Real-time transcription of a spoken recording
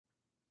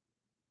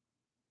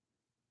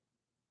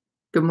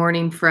Good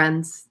morning,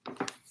 friends.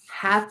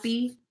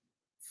 Happy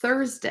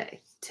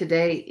Thursday.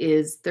 Today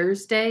is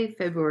Thursday,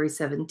 February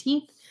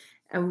 17th,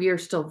 and we are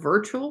still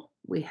virtual.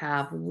 We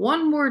have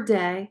one more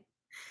day,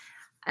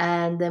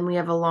 and then we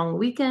have a long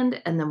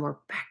weekend, and then we're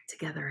back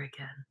together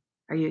again.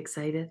 Are you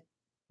excited?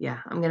 Yeah,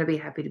 I'm going to be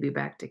happy to be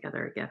back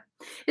together again.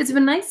 It's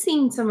been nice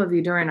seeing some of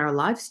you during our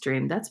live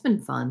stream. That's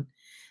been fun.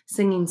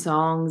 Singing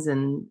songs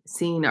and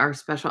seeing our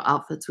special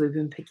outfits we've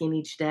been picking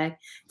each day.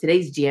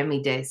 Today's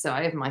jammy day, so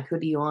I have my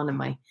hoodie on and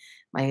my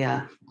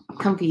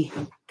comfy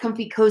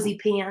cozy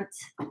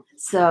pants.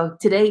 So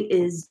today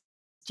is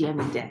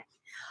jammy day.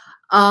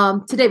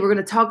 Today we're going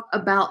to talk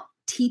about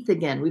teeth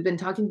again. We've been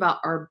talking about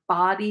our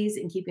bodies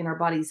and keeping our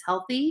bodies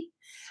healthy,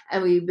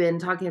 and we've been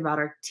talking about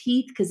our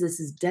teeth because this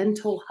is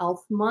Dental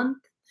Health Month.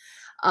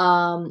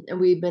 And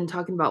we've been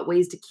talking about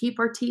ways to keep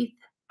our teeth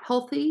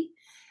healthy.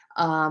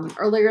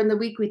 Earlier in the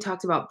week, we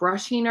talked about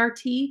brushing our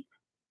teeth.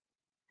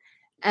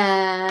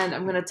 And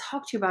I'm going to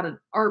talk to you about an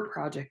art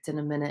project in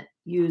a minute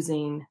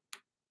using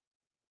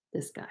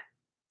this guy.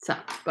 So,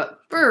 but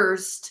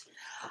first,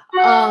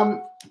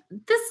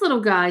 this little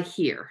guy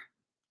here,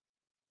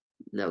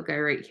 little guy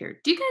right here.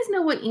 Do you guys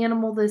know what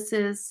animal this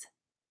is?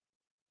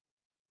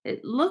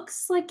 It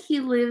looks like he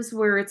lives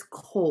where it's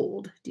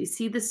cold. Do you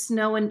see the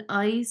snow and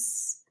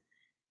ice?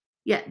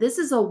 Yeah, this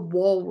is a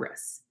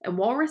walrus. And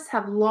walrus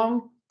have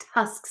long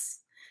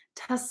tusks.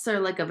 Tusks are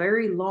like a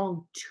very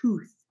long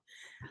tooth.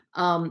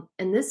 And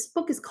this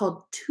book is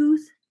called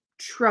Tooth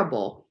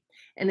Trouble,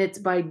 and it's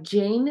by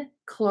Jane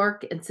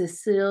Clark and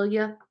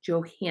Cecilia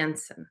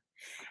Johansson.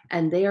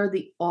 And they are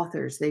the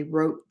authors. They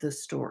wrote the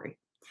story.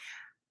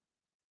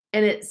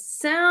 And it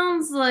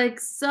sounds like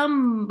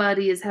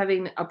somebody is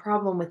having a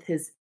problem with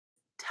his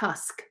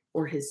tusk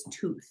or his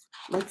tooth.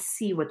 Let's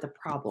see what the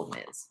problem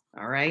is.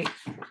 All right.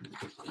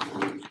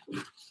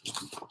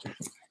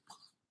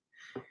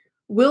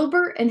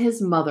 Wilbur and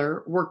his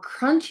mother were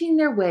crunching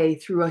their way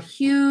through a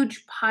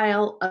huge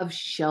pile of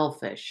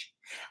shellfish.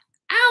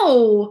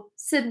 Ow,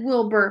 said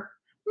Wilbur.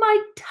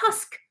 My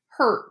tusk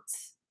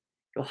hurts.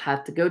 You'll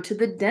have to go to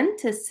the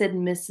dentist, said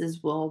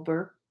Mrs.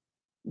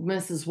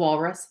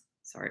 Walrus.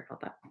 Sorry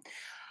about that.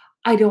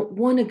 I don't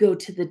want to go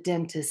to the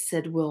dentist,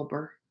 said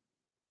Wilbur.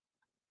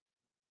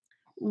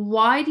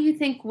 Why do you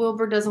think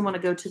Wilbur doesn't want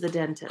to go to the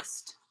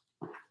dentist?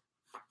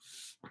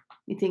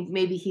 You think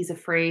maybe he's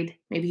afraid?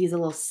 Maybe he's a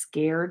little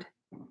scared?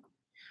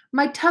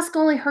 My tusk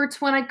only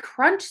hurts when I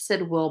crunch,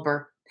 said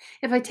Wilbur.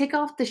 If I take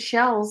off the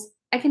shells,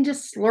 I can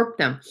just slurp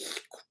them.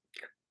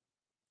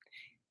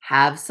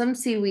 Have some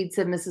seaweed,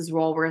 said Mrs.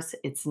 Walrus.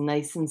 It's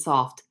nice and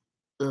soft.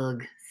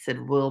 Ugh,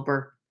 said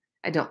Wilbur.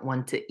 I don't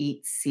want to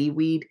eat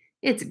seaweed.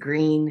 It's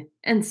green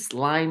and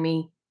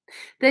slimy.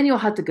 Then you'll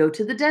have to go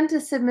to the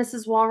dentist, said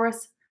Mrs.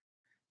 Walrus.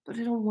 But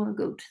I don't want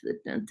to go to the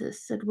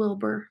dentist, said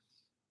Wilbur.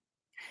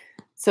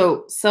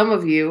 So some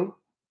of you,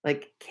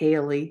 like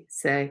Kaylee,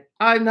 say,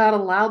 I'm not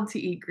allowed to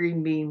eat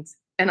green beans.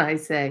 And I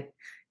say,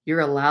 you're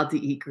allowed to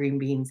eat green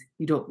beans.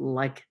 You don't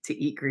like to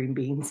eat green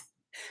beans.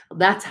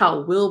 That's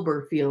how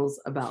Wilbur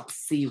feels about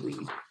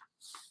seaweed.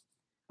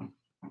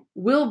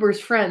 Wilbur's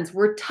friends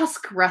were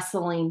tusk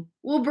wrestling.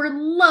 Wilbur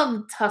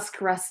loved tusk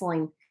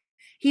wrestling.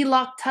 He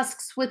locked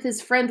tusks with his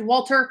friend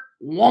Walter.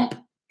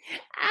 Whomp!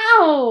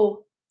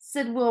 Ow!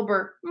 Said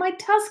Wilbur. My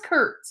tusk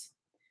hurts.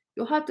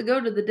 You'll have to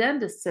go to the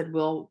dentist, said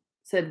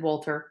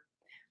Walter.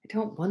 I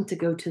don't want to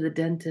go to the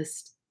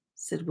dentist,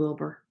 said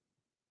Wilbur.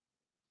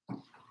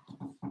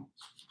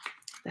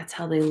 That's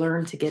how they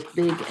learn to get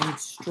big and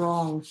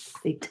strong.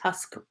 They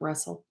tusk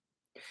wrestle.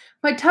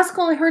 My tusk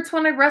only hurts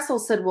when I wrestle,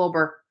 said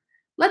Wilbur.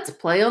 Let's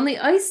play on the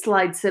ice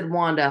slide, said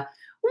Wanda.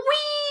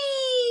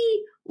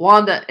 Whee!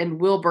 Wanda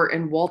and Wilbur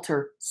and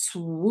Walter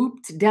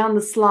swooped down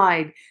the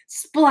slide.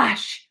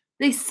 Splash!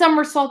 They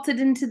somersaulted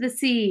into the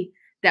sea.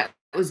 That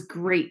was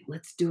great.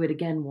 Let's do it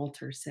again,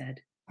 Walter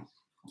said.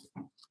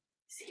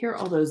 Hear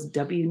all those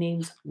W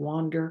names?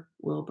 Wander,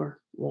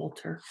 Wilbur,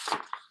 Walter,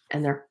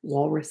 and they're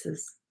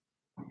walruses.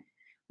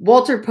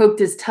 Walter poked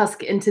his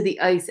tusk into the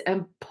ice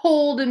and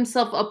pulled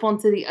himself up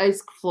onto the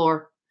ice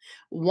floor.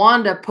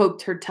 Wanda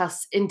poked her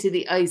tusk into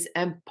the ice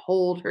and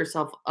pulled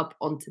herself up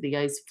onto the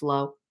ice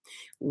floe.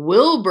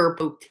 Wilbur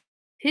poked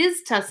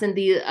his tusk into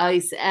the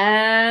ice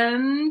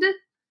and...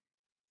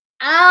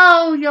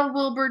 Ow, yelled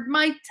Wilbur.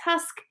 My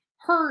tusk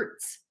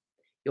hurts.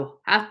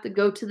 You'll have to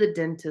go to the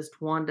dentist,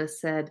 Wanda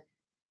said.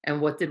 And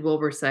what did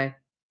Wilbur say?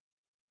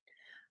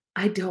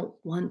 I don't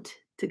want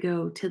to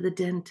go to the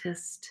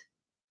dentist.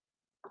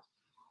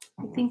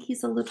 I think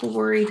he's a little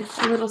worried,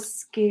 a little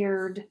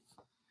scared.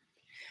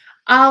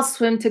 I'll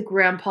swim to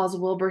Grandpa's,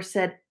 Wilbur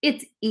said.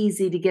 It's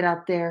easy to get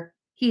out there.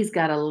 He's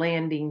got a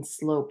landing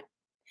slope.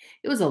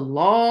 It was a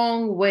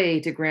long way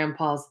to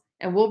Grandpa's,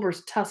 and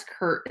Wilbur's tusk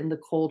hurt in the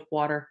cold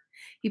water.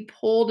 He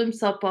pulled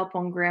himself up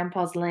on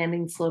Grandpa's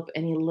landing slope,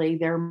 and he lay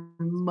there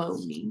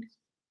moaning.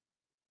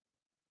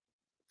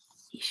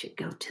 He should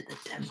go to the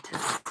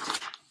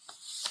dentist.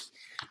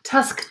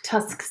 Tusk,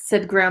 Tusk,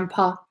 said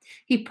Grandpa.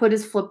 He put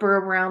his flipper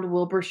around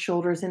Wilbur's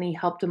shoulders and he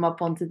helped him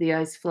up onto the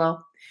ice floe.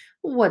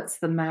 What's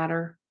the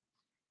matter?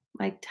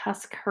 My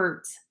tusk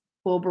hurts,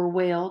 Wilbur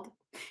wailed.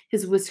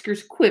 His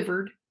whiskers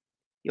quivered.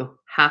 You'll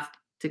have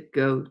to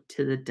go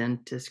to the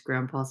dentist,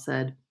 Grandpa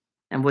said.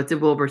 And what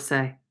did Wilbur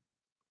say?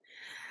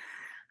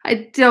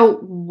 I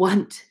don't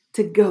want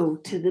to go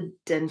to the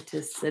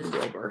dentist, said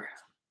Wilbur.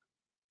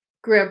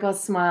 Grandpa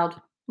smiled.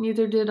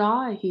 Neither did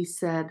I, he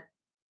said.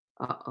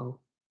 Uh-oh.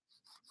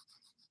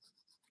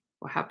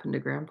 What happened to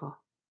Grandpa?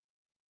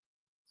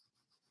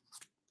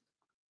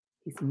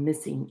 He's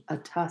missing a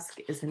tusk,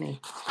 isn't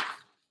he?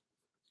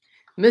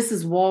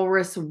 Mrs.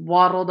 Walrus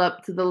waddled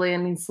up to the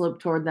landing slope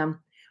toward them.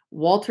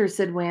 Walter,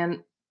 said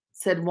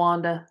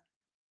Wanda.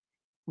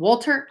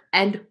 Walter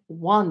and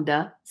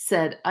Wanda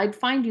said, I'd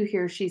find you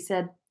here, she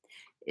said.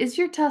 Is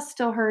your tusk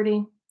still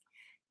hurting?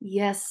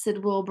 Yes,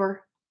 said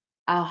Wilbur.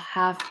 I'll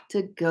have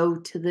to go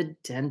to the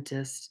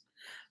dentist.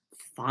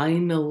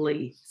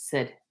 Finally,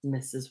 said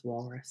Mrs.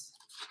 Walrus.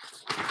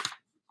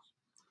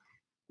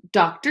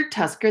 Dr.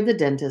 Tusker, the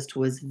dentist,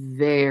 was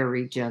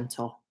very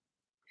gentle.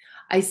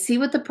 I see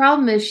what the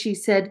problem is, she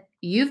said.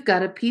 You've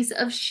got a piece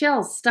of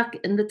shell stuck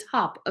in the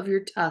top of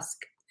your tusk.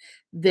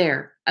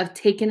 There, I've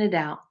taken it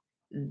out.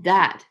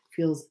 That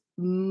feels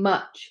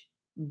much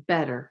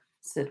better,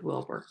 said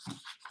Wilbur.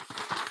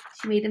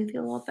 She made him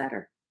feel a little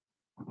better.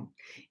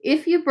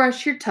 If you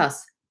brush your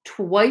tusk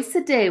twice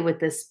a day with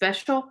this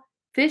special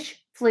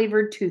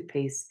fish-flavored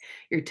toothpaste,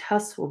 your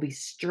tusk will be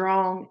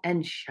strong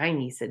and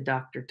shiny, said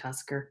Dr.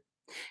 Tusker.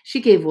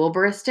 She gave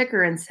Wilbur a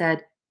sticker and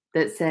said,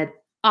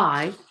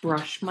 I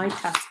brush my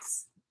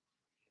tusks.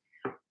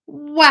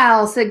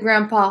 Wow, said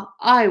Grandpa.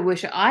 I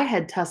wish I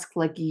had tusks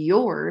like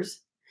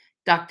yours.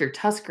 Dr.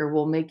 Tusker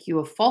will make you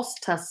a false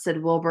tusk,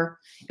 said Wilbur.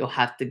 You'll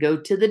have to go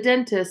to the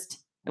dentist.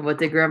 And what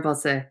did Grandpa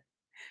say?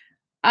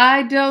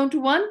 I don't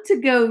want to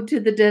go to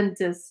the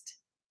dentist.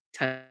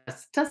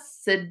 Tusk, tusk,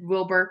 said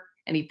Wilbur,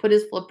 and he put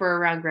his flipper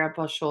around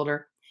Grandpa's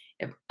shoulder.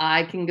 If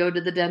I can go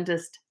to the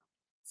dentist,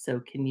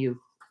 so can you.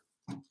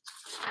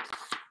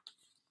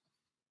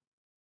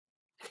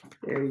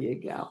 There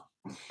you go.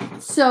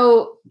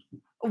 So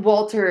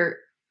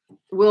Wilbur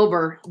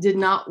did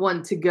not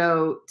want to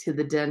go to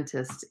the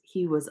dentist.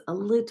 He was a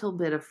little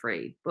bit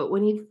afraid. But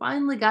when he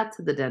finally got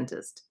to the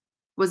dentist,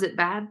 was it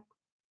bad?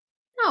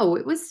 No,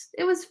 it was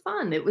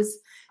fun. It was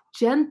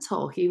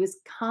gentle. He was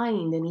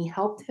kind and he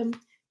helped him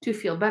to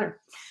feel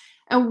better.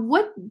 And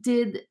what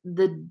did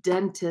the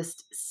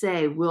dentist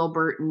say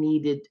Wilbur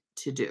needed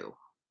to do?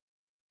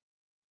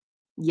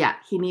 Yeah,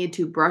 he needed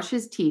to brush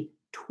his teeth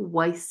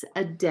twice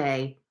a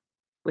day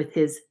with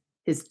his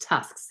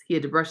tusks. He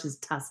had to brush his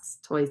tusks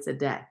twice a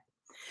day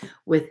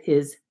with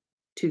his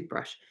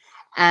toothbrush.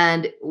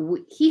 And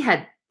he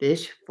had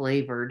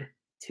fish-flavored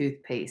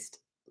toothpaste.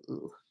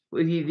 Ooh.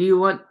 Do you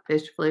want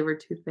fish-flavored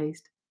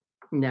toothpaste?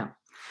 No.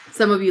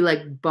 Some of you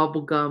like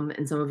bubble gum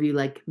and some of you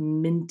like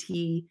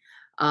minty.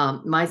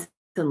 My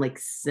son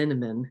likes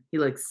cinnamon. He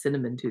likes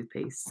cinnamon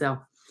toothpaste. So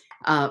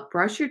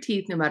brush your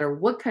teeth no matter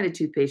what kind of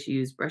toothpaste you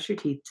use. Brush your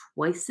teeth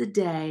twice a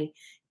day.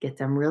 Get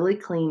them really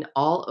clean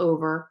all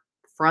over.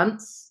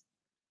 Fronts,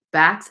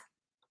 backs,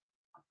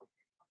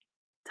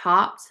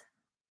 tops,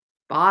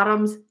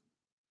 bottoms,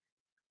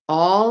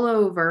 all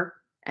over,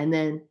 and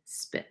then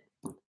spit.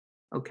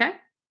 Okay?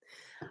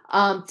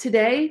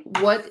 Today,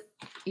 what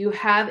you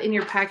have in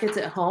your packets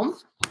at home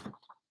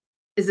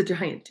is a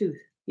giant tooth.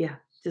 Yeah,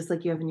 just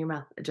like you have in your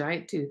mouth, a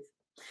giant tooth.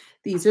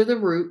 These are the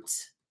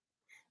roots.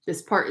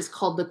 This part is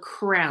called the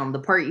crown. The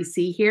part you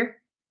see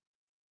here,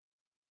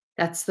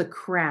 that's the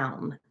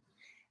crown.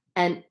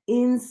 And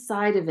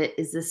inside of it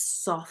is this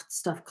soft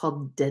stuff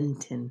called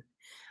dentin.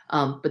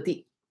 But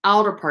the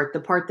outer part, the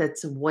part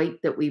that's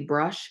white that we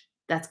brush,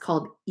 that's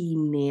called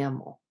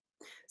enamel.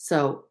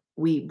 So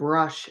we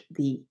brush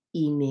the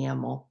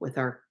enamel with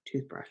our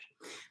toothbrush.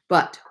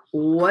 But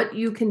what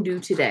you can do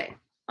today,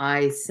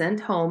 I sent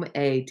home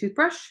a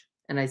toothbrush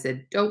and I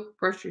said, don't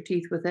brush your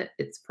teeth with it.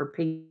 It's for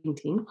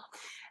painting.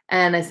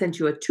 And I sent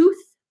you a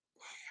tooth.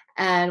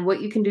 And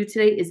what you can do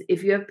today is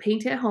if you have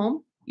paint at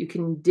home, you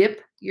can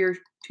dip your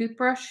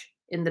toothbrush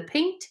in the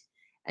paint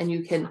and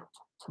you can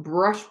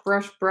brush,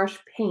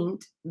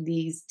 paint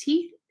these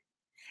teeth.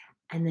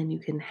 And then you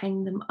can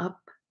hang them up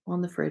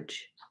on the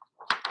fridge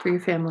for your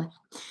family.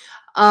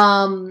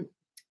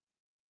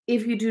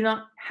 If you do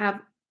not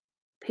have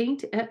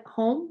paint at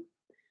home,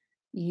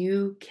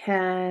 you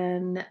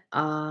can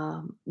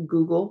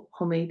Google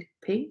homemade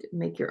paint,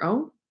 make your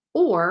own,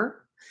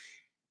 or,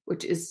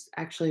 which is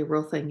actually a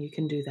real thing, you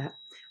can do that.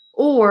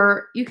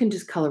 Or you can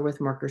just color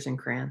with markers and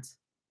crayons.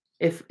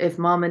 If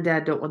mom and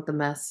dad don't want the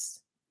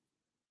mess,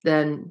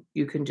 then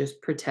you can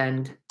just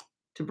pretend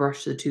to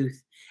brush the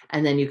tooth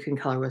and then you can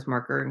color with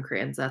marker and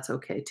crayons. That's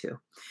okay too.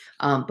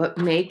 But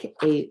make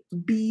a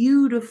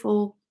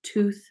beautiful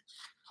tooth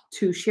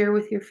to share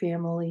with your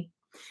family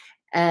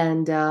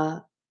and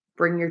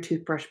bring your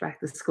toothbrush back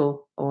to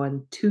school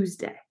on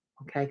Tuesday,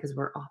 okay? Because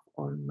we're off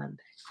on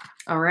Monday.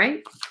 All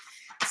right?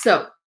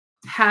 So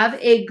have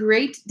a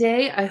great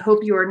day. I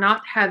hope you are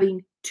not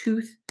having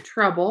tooth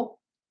trouble.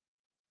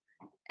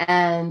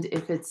 And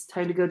if it's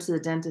time to go to the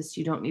dentist,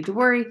 you don't need to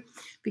worry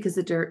because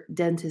the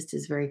dentist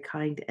is very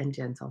kind and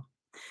gentle.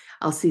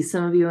 I'll see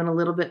some of you in a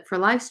little bit for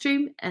live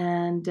stream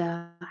and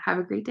have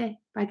a great day.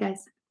 Bye,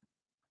 guys.